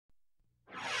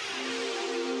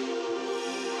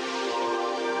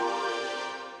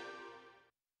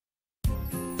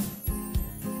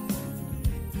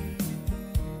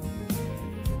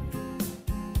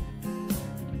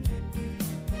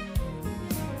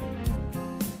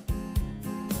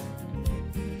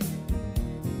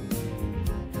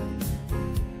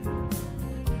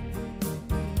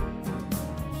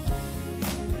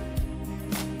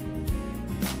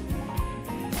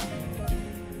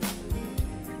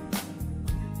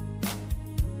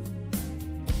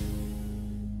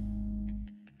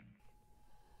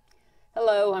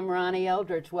I'm Ronnie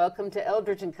Eldridge. Welcome to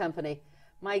Eldridge and Company.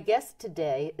 My guest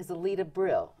today is Alida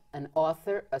Brill, an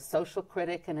author, a social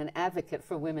critic, and an advocate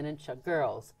for women and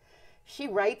girls. She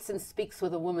writes and speaks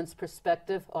with a woman's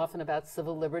perspective, often about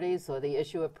civil liberties or the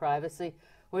issue of privacy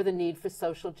or the need for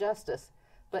social justice.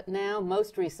 But now,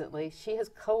 most recently, she has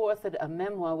co-authored a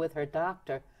memoir with her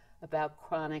doctor about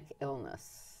chronic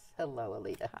illness. Hello,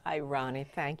 Alida. Hi, Ronnie.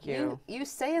 Thank you. You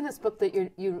say in this book that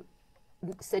you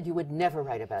said you would never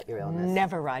write about your illness.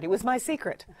 Never write. It was my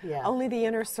secret. Yeah. Only the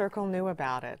inner circle knew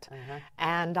about it.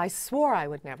 And I swore I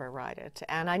would never write it,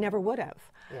 and I never would have.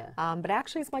 Yeah. But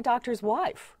actually, it's my doctor's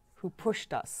wife who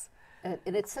pushed us. And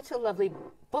it's such a lovely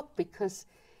book because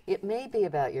it may be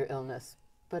about your illness,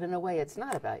 but in a way it's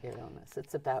not about your illness.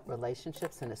 It's about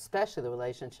relationships, and especially the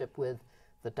relationship with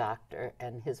the doctor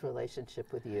and his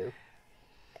relationship with you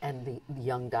and the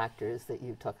young doctors that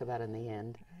you talk about in the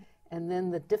end. And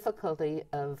then the difficulty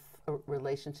of a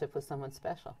relationship with someone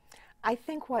special. I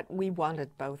think what we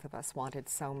wanted, both of us wanted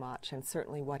so much, and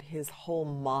certainly what his whole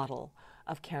model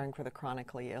of caring for the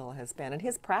chronically ill has been. And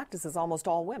his practice is almost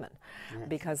all women. Yes.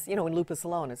 Because, you know, in lupus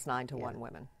alone, it's 9 to 1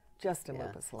 women. Just in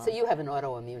lupus alone. So you have an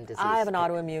autoimmune disease. I have an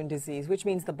autoimmune disease, which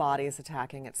means the body is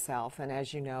attacking itself. And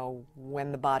as you know,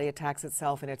 when the body attacks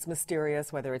itself, and it's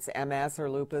mysterious, whether it's MS or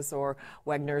lupus or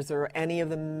Wegener's or any of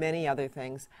the many other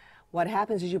things, what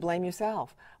happens is you blame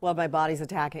yourself. Well, my body's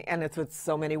attacking, and it's with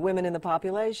so many women in the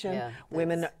population. Yeah,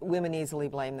 women easily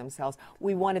blame themselves.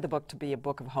 We wanted the book to be a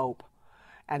book of hope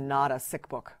and not a sick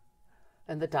book.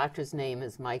 And the doctor's name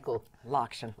is Michael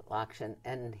Lakshan.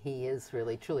 And he is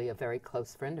really, truly a very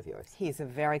close friend of yours. He's a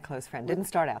very close friend. Didn't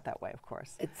start out that way, of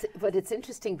course. But it's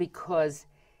interesting because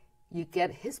you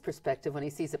get his perspective when he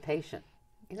sees a patient.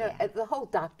 You know, the whole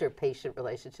doctor-patient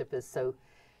relationship is so...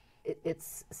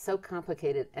 It's so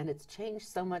complicated, and it's changed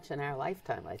so much in our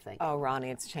lifetime, I think. Oh, Ronnie,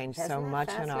 it's changed so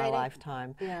much in our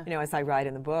lifetime. Yeah. You know, as I write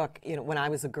in the book, you know, when I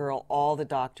was a girl, all the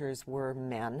doctors were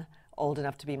men, old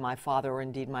enough to be my father or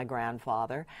indeed my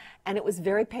grandfather, and it was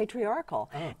very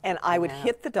patriarchal. Oh, and I would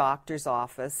hit the doctor's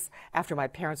office after my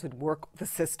parents would work the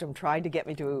system trying to get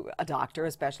me to a doctor,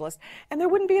 a specialist, and there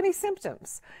wouldn't be any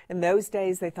symptoms. In those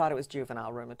days, they thought it was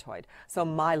juvenile rheumatoid. So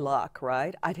my luck,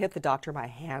 right? I'd hit the doctor, my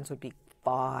hands would be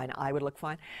fine, I would look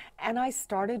fine. And I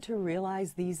started to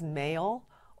realize these male,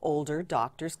 older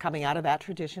doctors coming out of that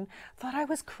tradition thought I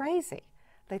was crazy.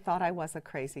 They thought I was a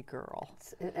crazy girl.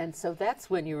 And so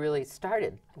that's when you really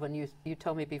started. When you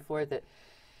told me before that,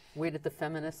 where did the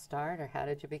feminist start, or how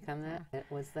did you become that? It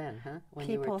was then, huh? When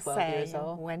People you were 12 say, years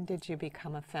old? when did you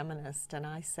become a feminist? And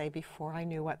I say, before I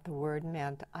knew what the word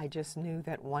meant, I just knew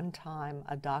that one time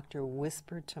a doctor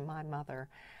whispered to my mother,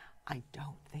 I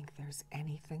don't think there's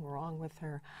anything wrong with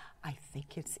her. I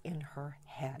think it's in her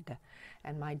head.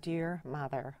 And my dear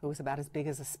mother, who was about as big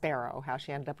as a sparrow, how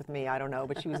she ended up with me, I don't know,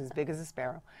 but she was as big as a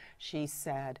sparrow, she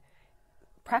said,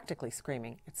 practically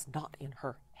screaming, it's not in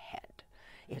her head.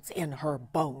 It's in her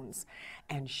bones.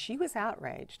 And she was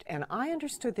outraged. And I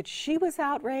understood that she was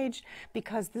outraged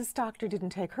because this doctor didn't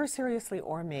take her seriously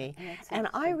or me. And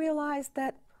I realized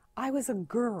that I was a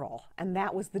girl, and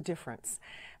that was the difference.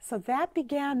 So that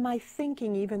began my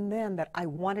thinking even then that I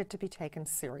wanted to be taken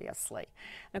seriously.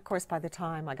 And of course, by the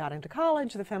time I got into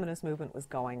college, the feminist movement was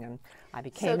going, and I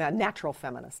became a natural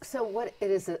feminist. So what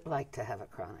is it like to have a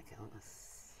chronic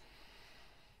illness?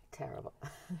 Terrible.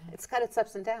 It's got its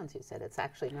ups and downs, you said. It's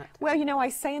actually not terrible. Well, you know, I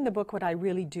say in the book what I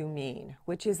really do mean,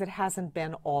 which is it hasn't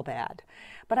been all bad.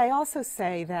 But I also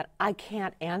say that I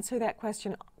can't answer that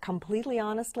question completely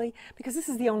honestly because this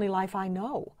is the only life I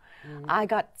know. I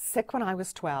got sick when I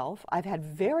was 12. I've had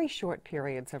very short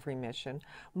periods of remission.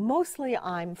 Mostly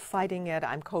I'm fighting it,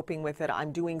 I'm coping with it,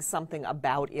 I'm doing something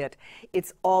about it.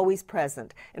 It's always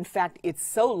present. In fact, it's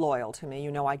so loyal to me, you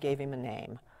know, I gave him a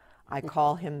name. I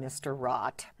call him Mr.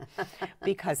 Rot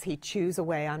because he chews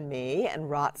away on me and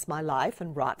rots my life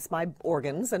and rots my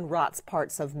organs and rots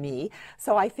parts of me.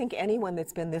 So I think anyone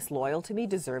that's been this loyal to me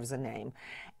deserves a name.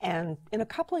 And in a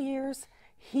couple of years,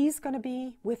 he's going to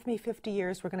be with me 50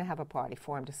 years. We're going to have a party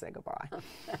for him to say goodbye.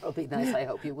 That'll be nice. I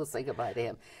hope you will say goodbye to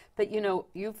him. But you know,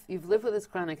 you've lived with this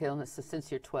chronic illness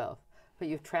since you're 12, but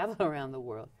you've traveled around the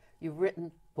world. You've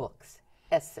written books,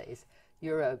 essays.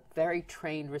 You're a very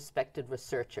trained, respected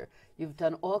researcher. You've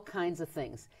done all kinds of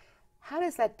things. How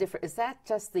does that differ? Is that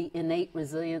just the innate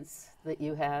resilience that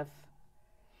you have?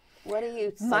 What do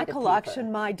you say Michael to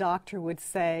Lakshan, my doctor, would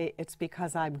say it's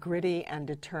because I'm gritty and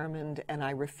determined and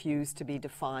I refuse to be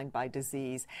defined by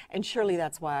disease. And surely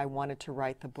that's why I wanted to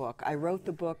write the book. I wrote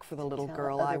the book for the little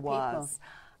girl I was.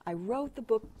 I wrote the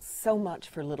book so much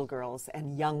for little girls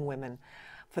and young women,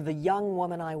 for the young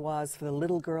woman I was, for the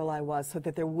little girl I was, so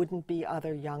that there wouldn't be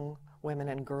other young women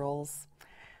and girls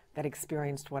that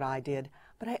experienced what I did.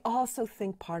 But I also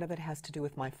think part of it has to do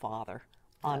with my father,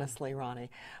 honestly, Ronnie.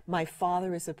 My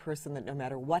father is a person that no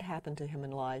matter what happened to him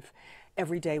in life,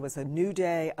 every day was a new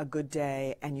day, a good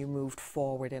day, and you moved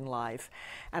forward in life.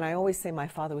 And I always say my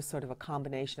father was sort of a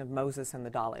combination of Moses and the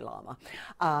Dalai Lama.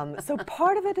 So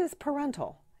part of it is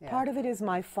parental. Yeah. Part of it is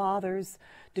my father's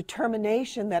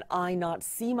determination that I not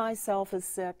see myself as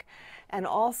sick. And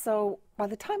also, by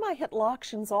the time I hit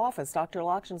Lokshin's office, Dr.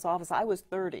 Lokshin's office, I was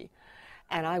 30.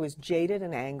 And I was jaded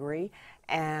and angry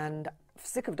and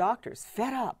sick of doctors,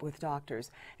 fed up with doctors.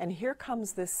 And here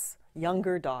comes this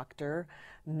younger doctor,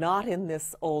 not in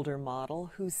this older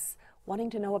model, who's wanting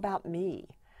to know about me.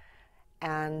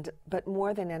 But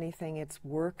more than anything, it's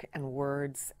work and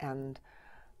words and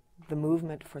the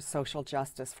movement for social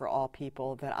justice for all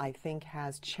people that I think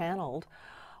has channeled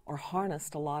or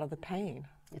harnessed a lot of the pain.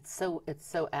 It's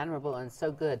so admirable and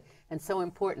so good and so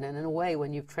important. And in a way,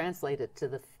 when you've translated to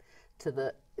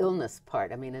the illness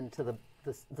part, I mean, into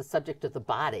the subject of the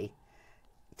body,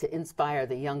 to inspire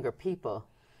the younger people,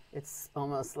 it's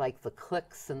almost like the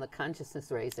clicks and the consciousness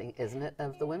raising, isn't it,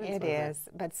 of the women's movement? It is,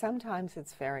 but sometimes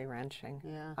it's very wrenching.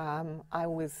 Yeah. I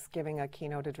was giving a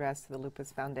keynote address to the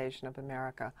Lupus Foundation of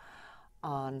America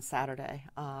on Saturday,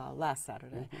 last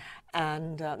Saturday,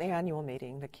 and the annual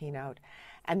meeting, the keynote.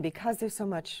 And because there's so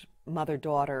much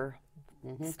mother-daughter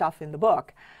stuff in the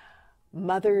book,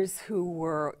 mothers who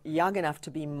were young enough to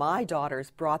be my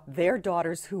daughters brought their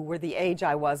daughters who were the age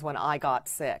I was when I got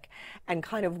sick and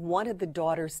kind of wanted the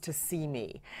daughters to see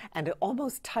me and it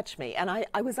almost touched me. And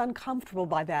I was uncomfortable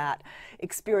by that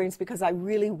experience because I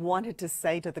really wanted to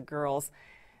say to the girls,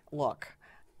 look,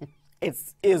 it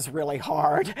is really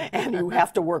hard and you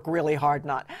have to work really hard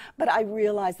not. But I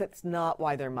realized that's not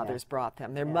why their mothers brought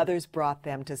them. Their mothers brought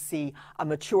them to see a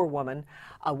mature woman,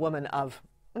 a woman of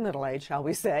middle age, shall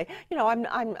we say. You know,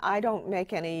 I don't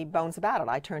make any bones about it.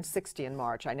 I turned 60 in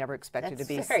March. I never expected to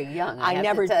be. That's very young. I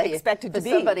never expected to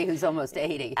be. Somebody who's almost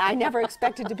 80. I never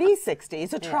expected to be 60.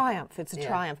 It's a triumph. It's a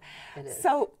triumph. It is.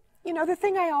 So, you know, the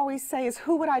thing I always say is,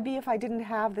 who would I be if I didn't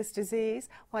have this disease?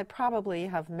 Well, I'd probably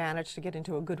have managed to get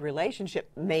into a good relationship,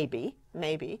 maybe.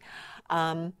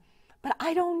 But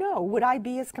I don't know. Would I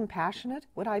be as compassionate?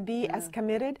 Would I be as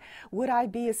committed? Would I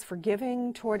be as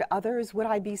forgiving toward others? Would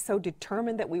I be so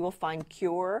determined that we will find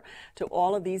cure to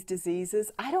all of these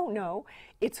diseases? I don't know.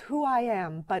 It's who I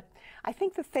am. But I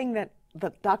think the thing that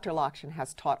Dr. Lokshin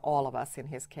has taught all of us in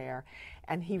his care,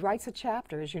 and he writes a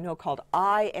chapter, as you know, called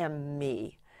I Am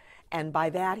Me. And by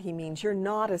that he means you're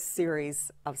not a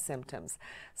series of symptoms.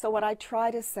 So what I try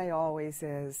to say always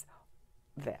is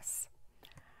this.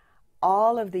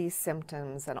 All of these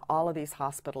symptoms and all of these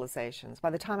hospitalizations, by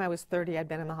the time I was 30, I'd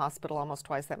been in the hospital almost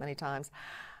twice that many times.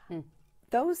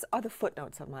 Those are the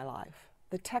footnotes of my life.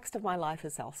 The text of my life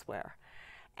is elsewhere.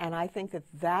 And I think that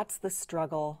that's the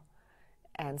struggle,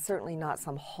 and certainly not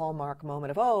some hallmark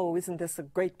moment of, oh, isn't this a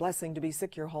great blessing to be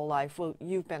sick your whole life? Well,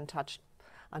 you've been touched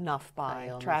enough by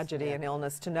illness, tragedy and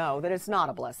illness to know that it's not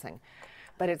a blessing.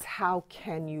 But it's how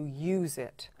can you use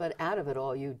it. But out of it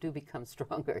all, you do become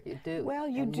stronger. You do. Well,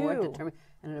 you do. More determined,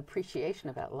 and an appreciation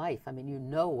about life. I mean, you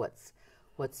know what's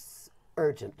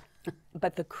urgent.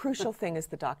 But the crucial thing is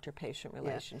the doctor-patient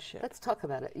relationship. Let's talk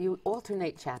about it. You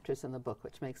alternate chapters in the book,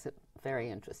 which makes it very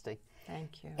interesting.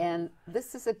 Thank you. And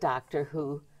this is a doctor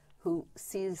who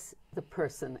sees the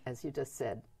person, as you just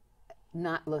said,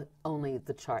 not only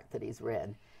the chart that he's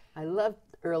read. I loved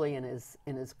early in his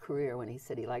career when he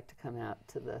said he liked to come out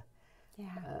to the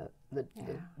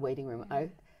waiting room.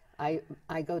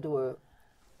 I go to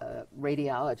a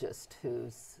radiologist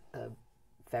who's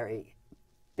very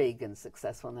big and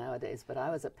successful nowadays, but I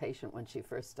was a patient when she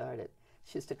first started.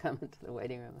 She used to come into the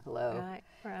waiting room, hello,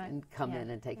 and come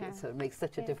in and take it. So it makes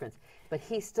such a difference. But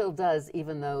he still does,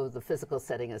 even though the physical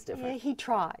setting is different. Yeah, he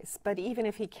tries. But even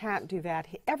if he can't do that,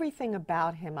 everything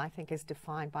about him, I think, is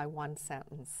defined by one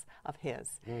sentence of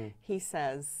his. He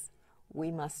says,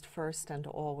 we must first and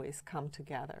always come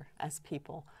together as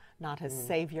people, not as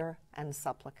savior and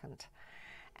supplicant.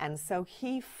 And so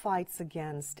he fights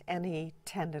against any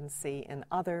tendency in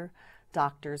other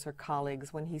doctors or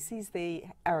colleagues when he sees the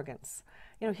arrogance.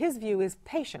 You know, his view is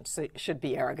patients should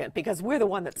be arrogant because we're the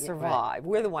one that survive.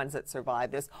 We're the ones that survive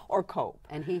this or cope.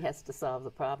 And he has to solve the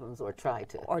problems or try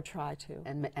to. Or try to.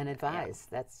 And advise.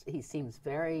 He seems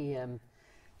very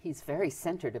He's very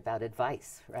centered about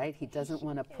advice, right? He doesn't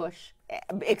want to push.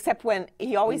 Except when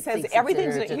he always says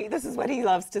everything's, this is what he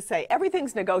loves to say,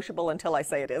 everything's negotiable until I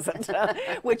say it isn't,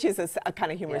 which is a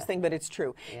kind of humorous thing, but it's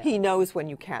true. Yeah. He knows when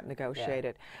you can't negotiate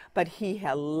it, but he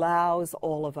allows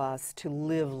all of us to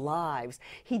live lives.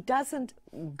 He doesn't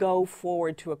go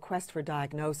forward to a quest for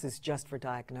diagnosis just for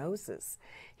diagnosis.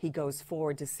 He goes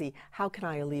forward to see, how can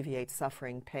I alleviate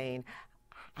suffering, pain,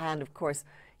 and of course,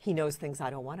 he knows things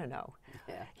I don't want to know.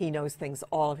 Yeah. He knows things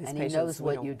all of his patients. And he knows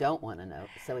what you don't want to know,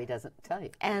 so he doesn't tell you.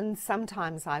 And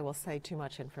sometimes I will say too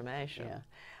much information. Yeah.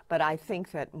 But I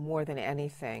think that more than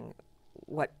anything,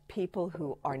 what people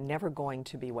who are never going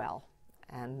to be well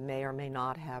and may or may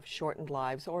not have shortened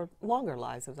lives or longer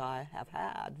lives, as I have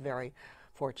had, very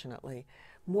fortunately,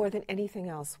 more than anything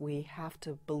else, we have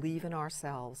to believe in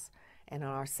ourselves and in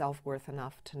our self-worth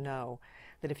enough to know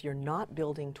that if you're not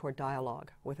building toward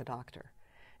dialogue with a doctor,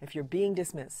 if you're being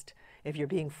dismissed, if you're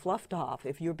being fluffed off,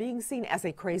 if you're being seen as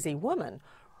a crazy woman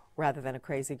rather than a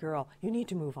crazy girl, you need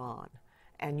to move on.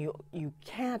 And you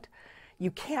can't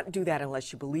do that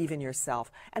unless you believe in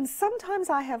yourself. And sometimes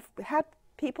I have had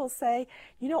people say,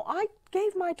 you know, I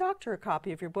gave my doctor a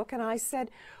copy of your book and I said,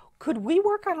 could we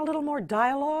work on a little more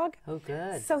dialogue? Oh,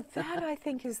 good. So that, I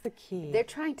think, is the key. They're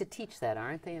trying to teach that,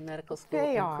 aren't they, in medical school?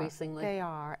 They increasingly? They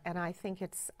are, and I think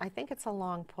it's a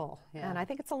long pull. Yeah. And I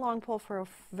think it's a long pull for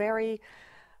a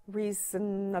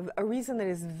reason that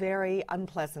is very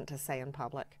unpleasant to say in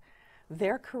public.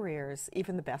 Their careers,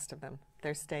 even the best of them,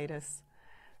 their status,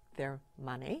 their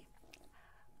money,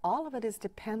 all of it is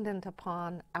dependent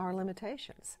upon our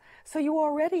limitations. So you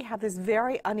already have this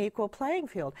very unequal playing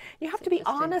field. You have to be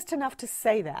honest enough to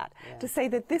say that, to say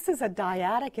that this is a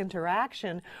dyadic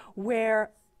interaction where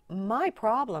my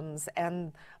problems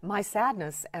and my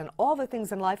sadness and all the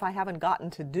things in life I haven't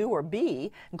gotten to do or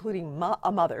be, including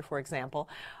a mother, for example,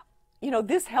 you know,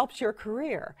 this helps your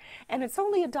career. And it's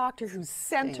only a doctor who's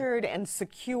centered and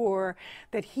secure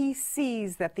that he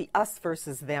sees that the us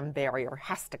versus them barrier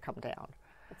has to come down.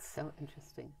 That's so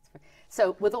interesting.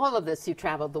 So with all of this, you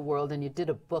traveled the world and you did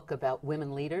a book about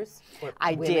women leaders? Or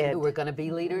I women did. Who were going to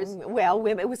be leaders? Well,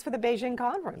 women, it was for the Beijing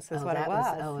conference is what it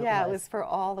was. It was for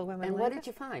all the women And leaders. what did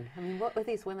you find? I mean, what were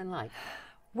these women like?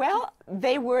 Well,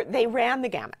 they ran the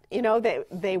gamut. You know,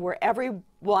 they were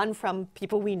everyone from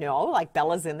people we know, like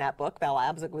Bella's in that book.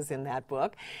 Bella Abzug was in that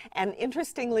book. And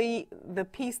interestingly, the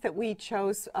piece that we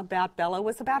chose about Bella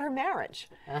was about her marriage.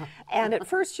 Oh. And at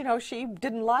first, you know, she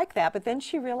didn't like that, but then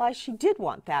she realized she did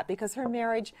want that because her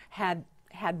marriage had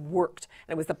worked.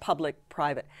 And it was the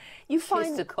public-private. She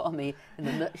used to call me,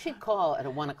 she'd call at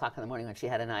 1 o'clock in the morning when she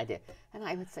had an idea. And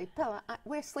I would say, Bella,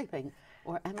 we're sleeping.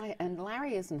 And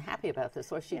Larry isn't happy about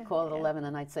this. Or she'd call at 11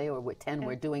 and I'd say, or at 10,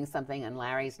 we're doing something and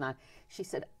Larry's not. She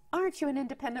said, aren't you an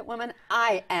independent woman?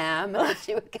 I am. And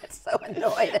she would get so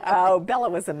annoyed. Oh, Bella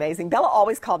was amazing. Bella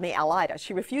always called me Alida.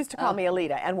 She refused to call me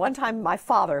Alida. And one time my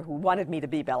father, who wanted me to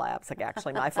be Bella Abzug,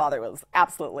 actually, my father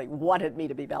absolutely wanted me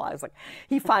to be Bella Abzug.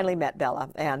 He finally met Bella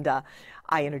and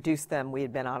I introduced them. We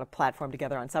had been on a platform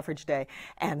together on Suffrage Day.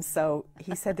 And so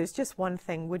he said, there's just one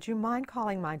thing. Would you mind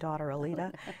calling my daughter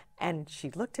Alida? And she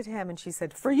looked at him and she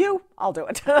said, for you, I'll do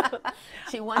it.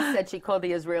 She once said, she called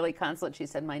the Israeli consulate, she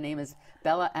said, my name is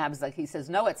Bella Abzug. He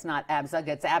says, no, it's not Abzug,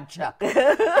 it's Abchuk.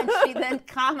 And she then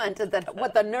commented that,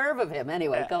 what the nerve of him.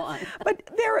 Anyway, go on. But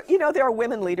there are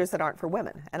women leaders that aren't for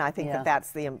women. And I think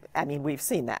that's we've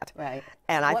seen that. Right.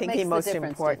 And I think the most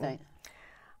important,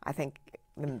 I think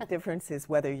the difference is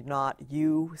whether or not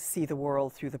you see the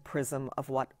world through the prism of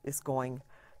what is going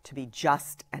to be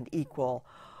just and equal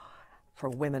for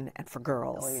women and for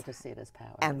girls. Or you just see it as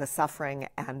power. And the suffering,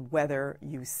 and whether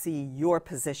you see your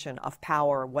position of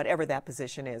power, whatever that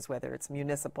position is, whether it's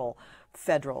municipal,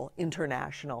 federal,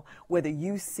 international, whether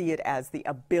you see it as the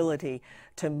ability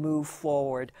to move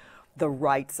forward the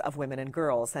rights of women and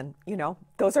girls. And, you know,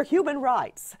 those are human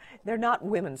rights. They're not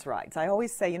women's rights. I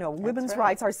always say, you know, women's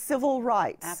rights are civil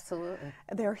rights. Absolutely.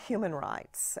 They're human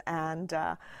rights. And,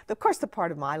 of course, the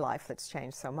part of my life that's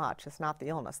changed so much is not the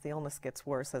illness. The illness gets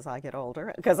worse as I get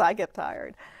older because I get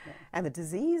tired. Yeah. And the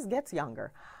disease gets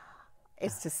younger.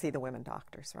 It's to see the women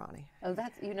doctors, Ronnie. Oh,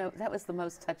 that was the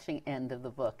most touching end of the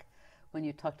book when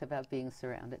you talked about being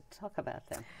surrounded. Talk about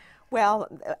them. Well,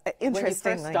 interestingly, when you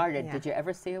first started, did you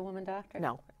ever see a woman doctor?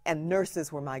 No. And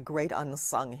nurses were my great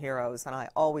unsung heroes, and I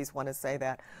always want to say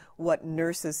that what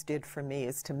nurses did for me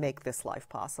is to make this life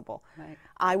possible. Right.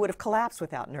 I would have collapsed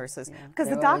without nurses because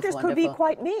the doctors could be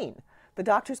quite mean. The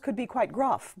doctors could be quite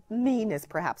gruff. Mean is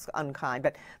perhaps unkind,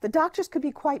 but the doctors could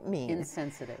be quite mean.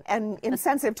 Insensitive. And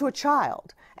insensitive to a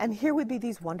child. And here would be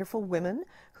these wonderful women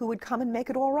who would come and make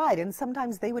it all right. And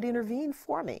sometimes they would intervene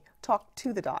for me, talk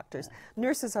to the doctors.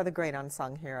 Nurses are the great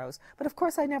unsung heroes. But of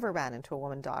course, I never ran into a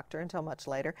woman doctor until much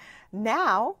later.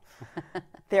 Now,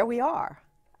 there we are.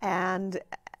 And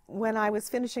when I was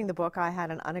finishing the book, I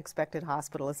had an unexpected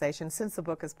hospitalization. Since the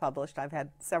book is published, I've had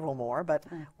several more, but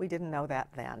we didn't know that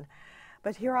then.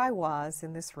 But here I was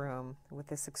in this room with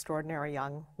this extraordinary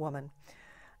young woman,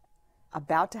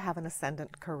 about to have an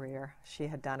ascendant career. She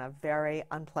had done a very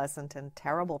unpleasant and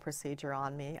terrible procedure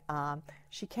on me.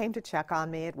 She came to check on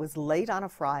me. It was late on a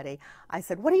Friday. I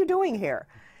said, "What are you doing here?"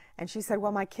 And she said,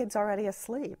 "Well, my kid's already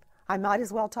asleep. I might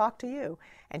as well talk to you."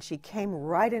 And she came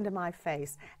right into my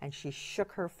face and she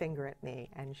shook her finger at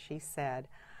me and she said,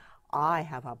 "I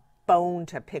have a bone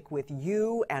to pick with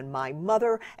you and my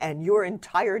mother and your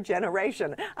entire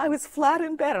generation." I was flat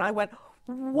in bed and I went,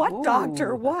 "What, Ooh.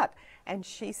 doctor, what?" And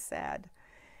she said,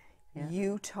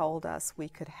 "You told us we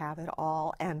could have it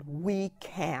all and we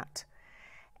can't."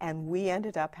 And we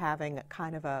ended up having a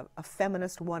kind of a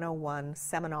Feminist 101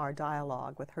 seminar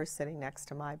dialogue with her sitting next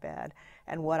to my bed.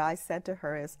 And what I said to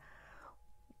her is,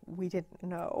 we didn't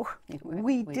know.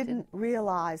 We didn't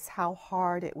realize how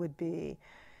hard it would be.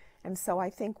 And so I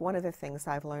think one of the things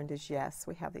I've learned is, yes,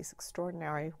 we have these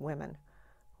extraordinary women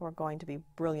who are going to be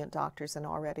brilliant doctors and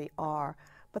already are,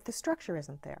 but the structure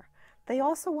isn't there. They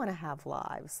also want to have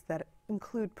lives that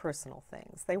include personal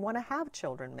things. They want to have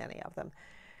children, many of them.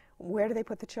 Where do they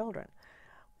put the children?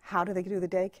 How do they do the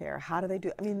daycare? How do they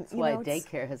do, I mean, That's why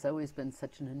daycare has always been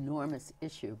such an enormous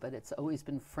issue, but it's always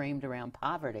been framed around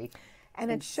poverty. And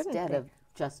it shouldn't be. Instead of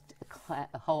just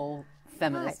a whole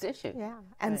feminist issue. Yeah.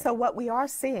 And so what we are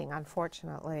seeing,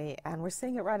 unfortunately, and we're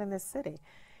seeing it right in this city,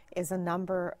 is a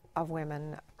number of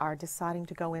women are deciding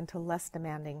to go into less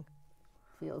demanding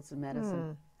fields of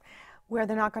medicine. Where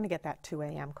they're not going to get that 2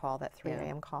 a.m. call, that 3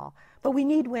 a.m. call. But we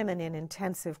need women in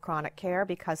intensive chronic care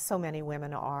because so many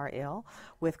women are ill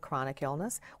with chronic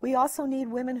illness. We also need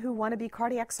women who want to be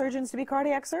cardiac surgeons to be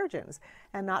cardiac surgeons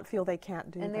and not feel they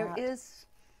can't do that. And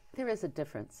there is a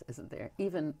difference, isn't there?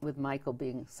 Even with Michael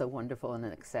being so wonderful and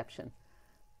an exception,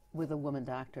 with a woman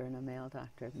doctor and a male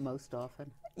doctor most often.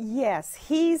 Yes,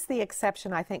 he's the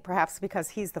exception, I think, perhaps because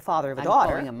he's the father of a daughter. I'm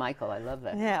calling him Michael. I love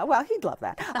that. Yeah, well, he'd love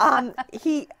that.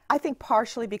 I think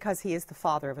partially because he is the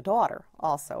father of a daughter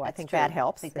also. I think true. that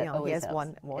helps. I think that he has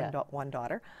helps. one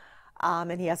daughter.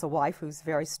 And he has a wife who's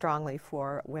very strongly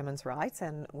for women's rights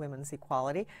and women's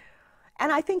equality.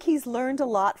 And I think he's learned a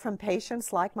lot from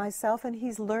patients like myself, and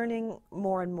he's learning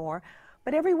more and more.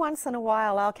 But every once in a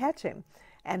while, I'll catch him.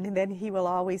 And then he will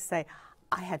always say,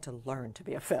 "I had to learn to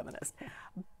be a feminist."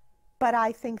 But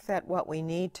I think that what we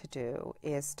need to do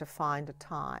is to find a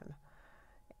time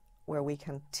where we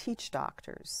can teach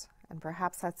doctors, and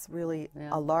perhaps that's really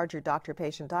a larger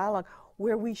doctor-patient dialogue,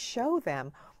 where we show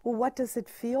them, well, what does it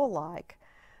feel like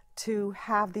to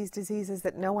have these diseases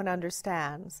that no one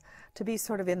understands, to be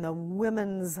sort of in the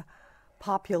women's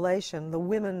population, the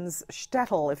women's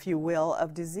shtetl, if you will,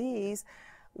 of disease,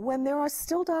 when there are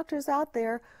still doctors out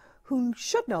there who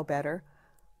should know better,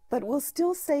 but will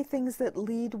still say things that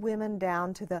lead women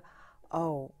down to the,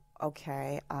 "Oh,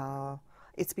 okay,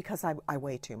 it's because I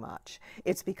weigh too much.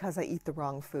 It's because I eat the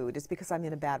wrong food. It's because I'm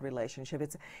in a bad relationship."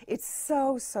 It's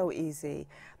so easy.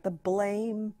 The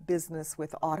blame business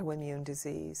with autoimmune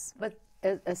disease. But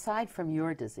aside from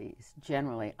your disease,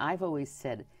 generally, I've always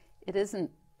said it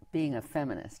isn't being a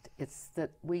feminist. It's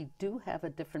that we do have a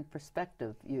different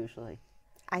perspective usually.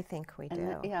 I think we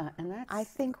do. And that's... I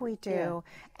think we do.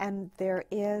 And there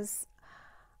is...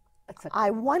 I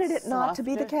wanted it not to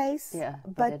be the case,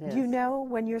 but you know,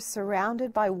 when you're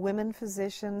surrounded by women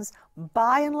physicians,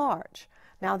 by and large,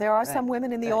 now there are some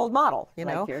women in the old model, you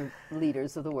know. Like your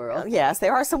leaders of the world. Yes,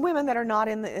 there are some women that are not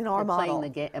in our model. Playing the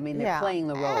game. I mean, they're playing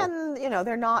the role. And, you know,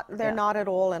 they're not at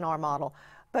all in our model.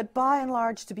 But by and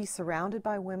large, to be surrounded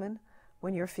by women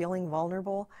when you're feeling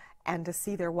vulnerable and to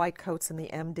see their white coats in the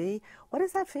MD, what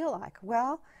does that feel like?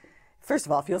 Well, first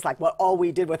of all, it feels like all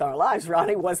we did with our lives,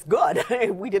 Ronnie, was good.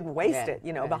 We didn't waste it,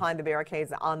 you know, behind the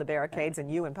barricades, on the barricades,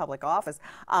 and you in public office.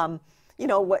 You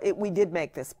know, we did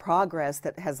make this progress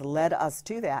that has led us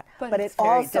to that. But it's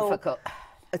very difficult.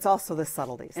 It's also the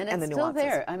subtleties and the nuances. And it's still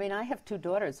there. I mean, I have 2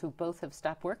 daughters who both have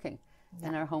stopped working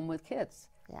and are home with kids.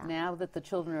 Yeah. Now that the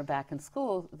children are back in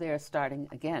school, they're starting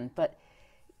again. But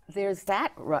there's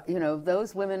that, you know,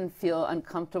 those women feel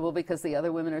uncomfortable because the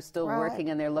other women are still working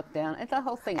and they're looked down. And the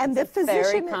whole thing is a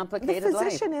very complicated life.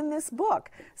 The physician in this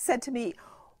book said to me,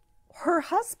 her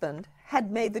husband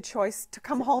had made the choice to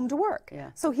come home to work.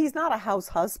 Yeah. So he's not a house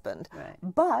husband, Right.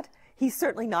 but he's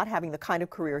certainly not having the kind of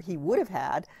career he would have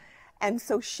had. And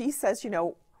so she says, you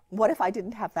know, what if I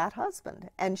didn't have that husband?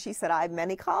 And she said, I have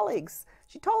many colleagues,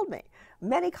 she told me,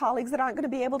 many colleagues that aren't going to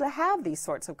be able to have these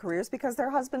sorts of careers because their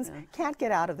husbands can't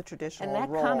get out of the traditional roles.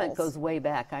 And that comment goes way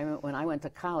back. When I went to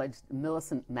college,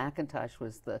 Millicent McIntosh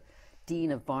was the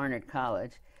dean of Barnard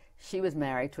College. She was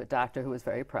married to a doctor who was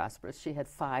very prosperous. She had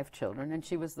 5 children, and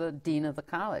she was the dean of the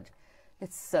college.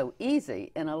 It's so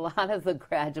easy, and a lot of the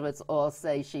graduates all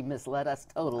say she misled us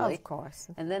totally. Of course.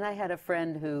 And then I had a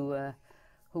friend who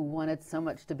wanted so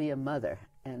much to be a mother,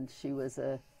 and she was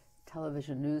a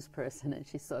television news person, and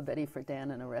she saw Betty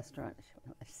Friedan in a restaurant.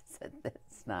 She said,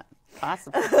 "That's not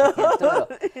possible. I can't do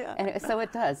it." Yeah. And so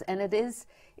it does, and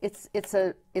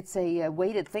it's a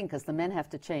weighted thing because the men have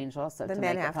to change also The to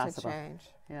men make have it possible. to change.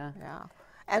 Yeah. Yeah.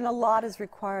 And a lot is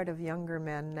required of younger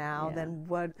men now Yeah.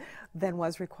 than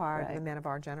was required of Right. the men of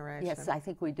our generation. Yes, I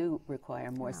think we do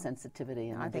require more sensitivity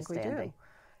and I think we understanding. do.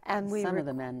 And we Some of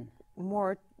the men.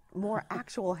 more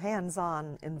actual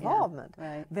hands-on involvement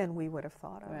right. than we would have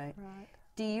thought of. Right.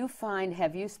 Do you find,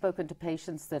 have you spoken to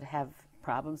patients that have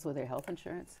problems with their health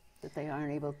insurance, that they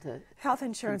aren't able to Health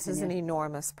insurance is an continue?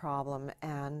 enormous problem,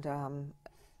 and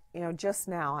you know, just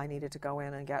now I needed to go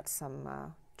in and get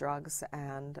some drugs,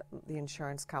 and the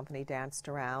insurance company danced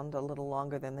around a little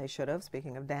longer than they should have,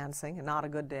 speaking of dancing, and not a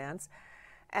good dance.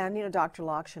 And, you know, Dr.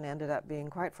 Lokshin ended up being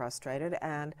quite frustrated,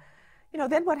 and you know,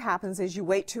 then what happens is you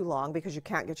wait too long because you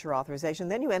can't get your authorization.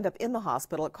 Then you end up in the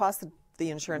hospital. It costs the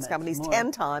insurance companies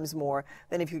 10 times more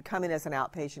than if you come in as an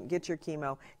outpatient, get your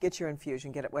chemo, get your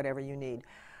infusion, get it whatever you need.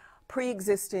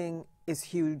 Pre-existing is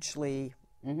hugely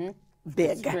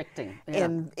big Restricting, yeah.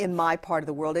 in my part of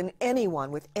the world. And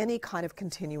anyone with any kind of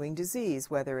continuing disease,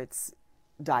 whether it's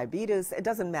diabetes, it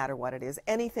doesn't matter what it is,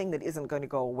 anything that isn't going to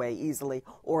go away easily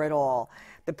or at all.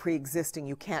 The pre-existing,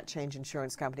 you can't change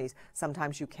insurance companies.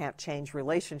 Sometimes you can't change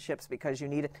relationships because you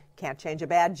need it. Can't change a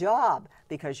bad job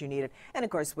because you need it. And of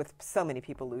course, with so many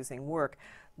people losing work,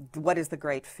 what is the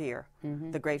great fear?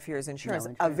 The great fear is insurance.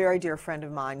 No A very dear friend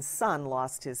of mine's son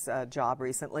lost his job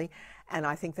recently, and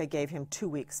I think they gave him 2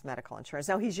 weeks medical insurance.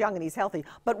 Now, he's young and he's healthy,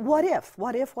 but what if,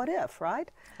 right?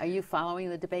 Are you following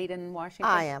the debate in Washington?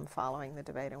 I am following the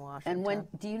debate in Washington. And when,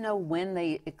 do you know when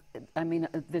they, I mean,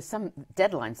 there's some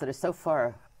deadlines that are so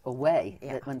far away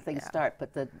that when things start,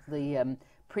 but the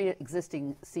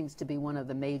pre-existing seems to be one of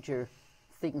the major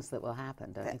things that will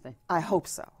happen, don't you think? I hope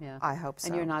so. Yeah. I hope so.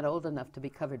 And you're not old enough to be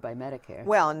covered by Medicare.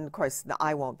 Well, and of course,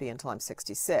 I won't be until I'm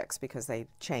 66 because they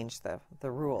changed the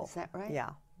rule. Is that right?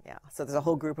 Yeah, yeah. So there's a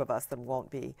whole group of us that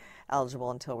won't be eligible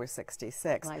until we're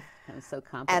 66. Life is so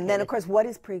complicated. And then, of course, what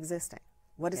is pre-existing?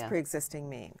 What does Yeah. pre-existing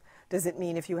mean? Does it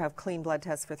mean if you have clean blood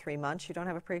tests for 3 months, you don't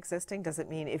have a pre-existing? Does it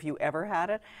mean if you ever had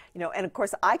it? You know, and of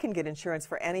course, I can get insurance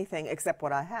for anything except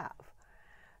what I have.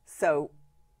 So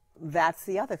that's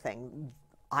the other thing.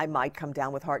 I might come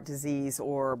down with heart disease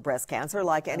or breast cancer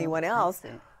like anyone else,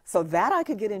 so that I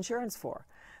could get insurance for.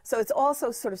 So it's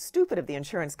also sort of stupid of the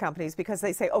insurance companies because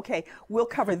they say, okay, we'll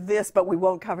cover this, but we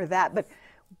won't cover that. But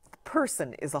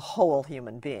person is a whole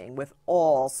human being with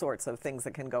all sorts of things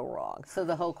that can go wrong. So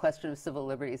the whole question of civil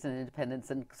liberties and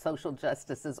independence and social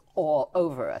justice is all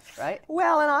over us, right?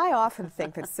 Well, and I often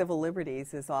think that civil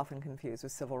liberties is often confused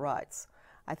with civil rights.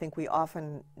 I think we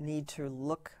often need to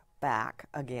look back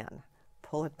again,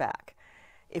 pull it back.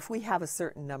 If we have a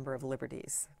certain number of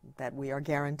liberties that we are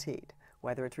guaranteed,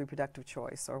 whether it's reproductive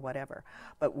choice or whatever,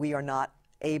 but we are not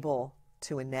able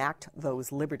to enact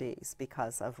those liberties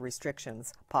because of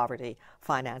restrictions, poverty,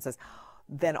 finances,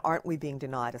 then aren't we being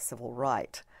denied a civil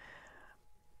right?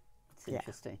 It's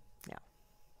interesting. Yeah.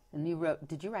 And you wrote,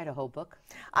 did you write a whole book?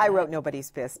 I wrote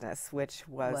Nobody's Business, which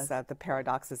was the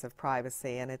paradoxes of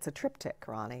privacy, and it's a triptych,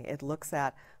 Ronnie. It looks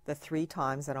at the 3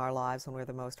 times in our lives when we're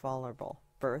the most vulnerable: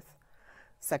 birth,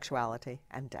 sexuality,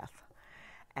 and death.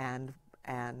 And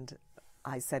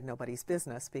I said nobody's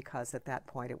business because at that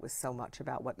point it was so much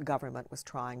about what government was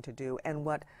trying to do and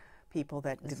what people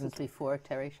that This didn't. was before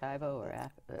Terry Schiavo or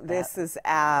after? This is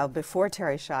before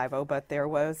Terry Schiavo, but there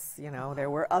was, you know, there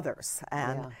were others.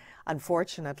 And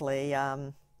unfortunately,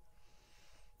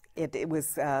 it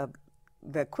was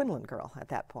the Quinlan girl at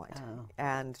that point.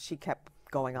 And she kept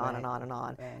going on and on and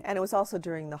on. And it was also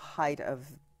during the height of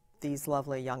these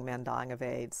lovely young men dying of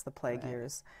AIDS, the plague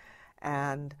years.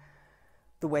 And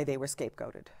the way they were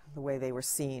scapegoated, the way they were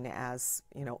seen as,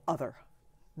 you know, other,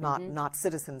 not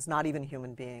citizens, not even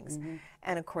human beings.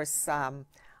 And of course,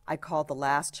 I I called the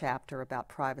last chapter about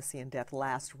privacy and death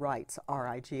Last Rights,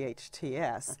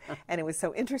 R-I-G-H-T-S. And it was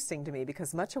so interesting to me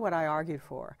because much of what I argued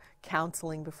for,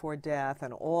 counseling before death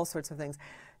and all sorts of things,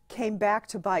 came back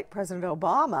to bite President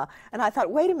Obama. And I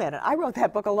thought, wait a minute, I wrote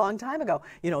that book a long time ago,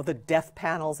 you know, the death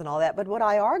panels and all that. But what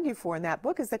I argue for in that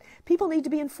book is that people need to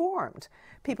be informed.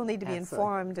 People need to be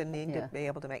informed and need to be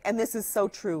able to make, and this is so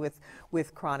true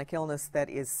with chronic illness that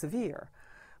is severe,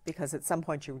 because at some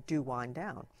point you do wind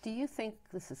down. Do you think,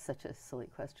 this is such a silly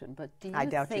question, but do you I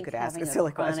doubt think you could ask having a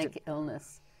silly chronic question.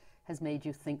 illness has made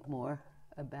you think more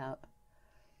about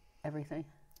everything?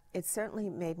 It certainly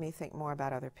made me think more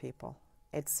about other people.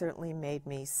 It certainly made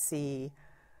me see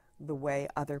the way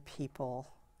other people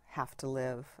have to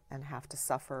live and have to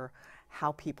suffer,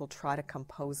 how people try to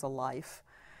compose a life.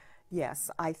 Yes,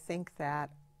 I think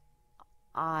that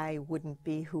I wouldn't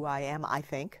be who I am, I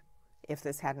think, if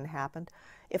this hadn't happened.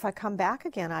 If I come back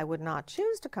again, I would not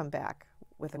choose to come back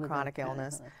with a chronic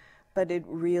illness. But it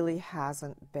really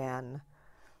hasn't been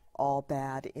all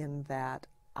bad in that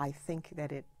I think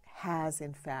that it has,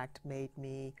 in fact, made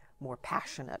me more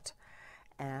passionate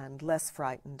and less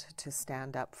frightened to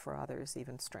stand up for others,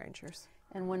 even strangers.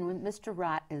 And when Mr.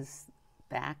 Rott is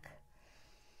back,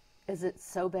 is it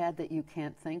so bad that you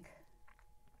can't think?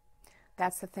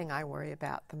 That's the thing I worry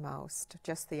about the most.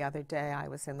 Just the other day I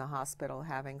was in the hospital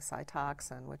having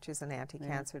Cytoxan, which is an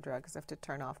anti-cancer drug because I have to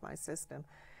turn off my system.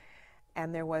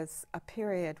 And there was a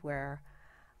period where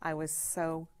I was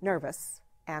so nervous,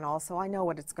 and also I know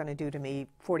what it's going to do to me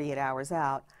 48 hours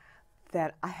out,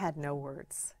 that I had no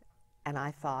words. And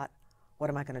I thought, what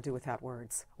am I going to do without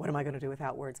words? What am I going to do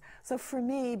without words? So for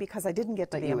me, because I didn't get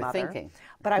to be a mother. Thinking.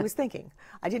 But I was thinking.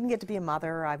 I didn't get to be a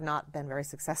mother. I've not been very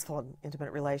successful in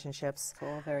intimate relationships. It's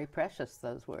all very precious,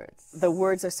 those words. The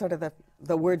words are sort of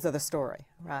the words of the story,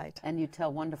 right? And you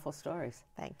tell wonderful stories.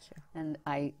 Thank you. And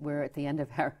we're at the end of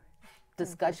our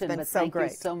discussion, but so thank great.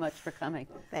 you so much for coming.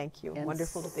 Thank you. And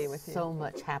wonderful to be with you. So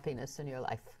much happiness in your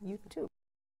life. You too.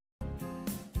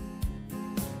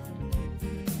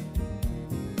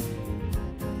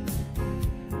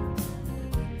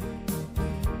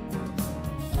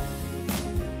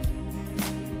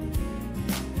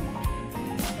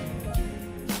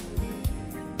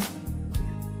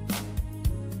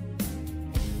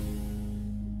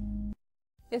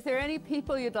 If there are any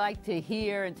people you'd like to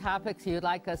hear and topics you'd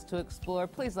like us to explore,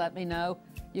 please let me know.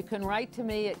 You can write to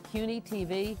me at CUNY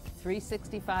TV,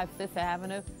 365 Fifth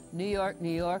Avenue, New York, New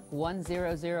York,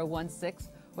 10016,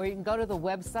 or you can go to the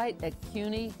website at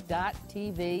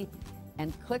cuny.tv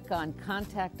and click on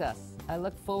Contact Us. I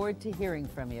look forward to hearing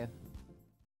from you.